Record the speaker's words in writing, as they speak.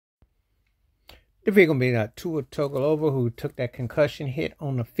The big gonna be Tua Tagovailoa, who took that concussion hit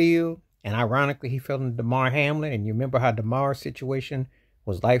on the field, and ironically, he fell into Damar Hamlin. And you remember how Damar's situation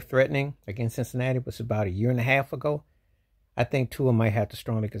was life-threatening against Cincinnati? It was about a year and a half ago. I think Tua might have to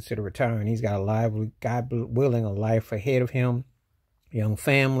strongly consider retiring. He's got a lively, God willing, a life ahead of him, young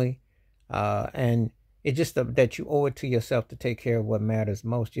family, and it's just that you owe it to yourself to take care of what matters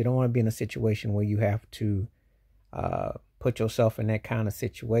most. You don't want to be in a situation where you have to put yourself in that kind of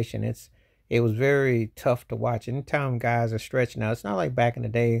situation. It was very tough to watch. Anytime guys are stretched now, it's not like back in the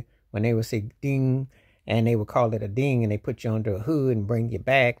day when they would say ding and they would call it a ding and they put you under a hood and bring you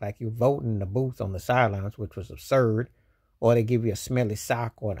back like you voting in the booth on the sidelines, which was absurd. Or they give you a smelly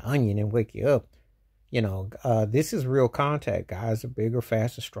sock or an onion and wake you up. This is real contact. Guys are bigger,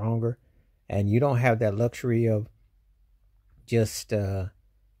 faster, stronger, and you don't have that luxury of just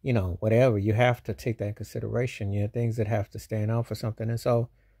whatever. You have to take that in consideration. Things that have to stand out for something. And so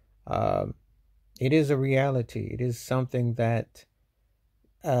it is a reality. It is something that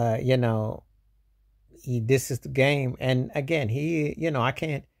this is the game. And again, I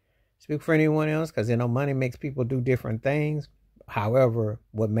can't speak for anyone else because money makes people do different things. However,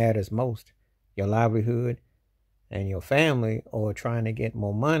 what matters most, your livelihood and your family, or trying to get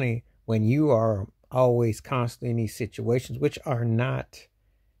more money when you are always constantly in these situations, which are not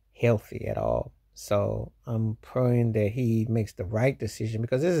healthy at all. So I'm praying that he makes the right decision,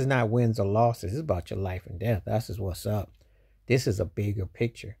 because this is not wins or losses. It's about your life and death. That's just what's up. This is a bigger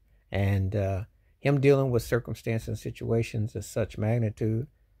picture. And him dealing with circumstances and situations of such magnitude,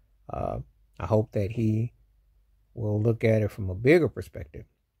 I hope that he will look at it from a bigger perspective,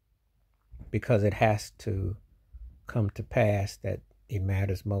 because it has to come to pass that it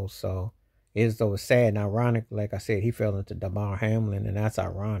matters most. So it's though it's sad and ironic, like I said, he fell into Damar Hamlin, and that's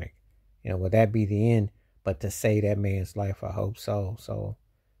ironic. Would that be the end? But to save that man's life, I hope so. So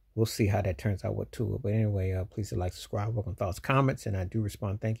we'll see how that turns out with Tua. But anyway, please like, subscribe, welcome thoughts, comments, and I do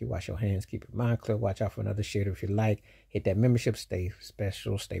respond. Thank you. Wash your hands, keep your mind clear. Watch out for another share if you like. Hit that membership. Stay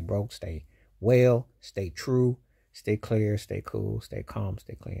special, stay broke, stay well, stay true, stay clear, stay cool, stay calm,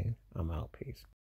 stay clean. I'm out. Peace.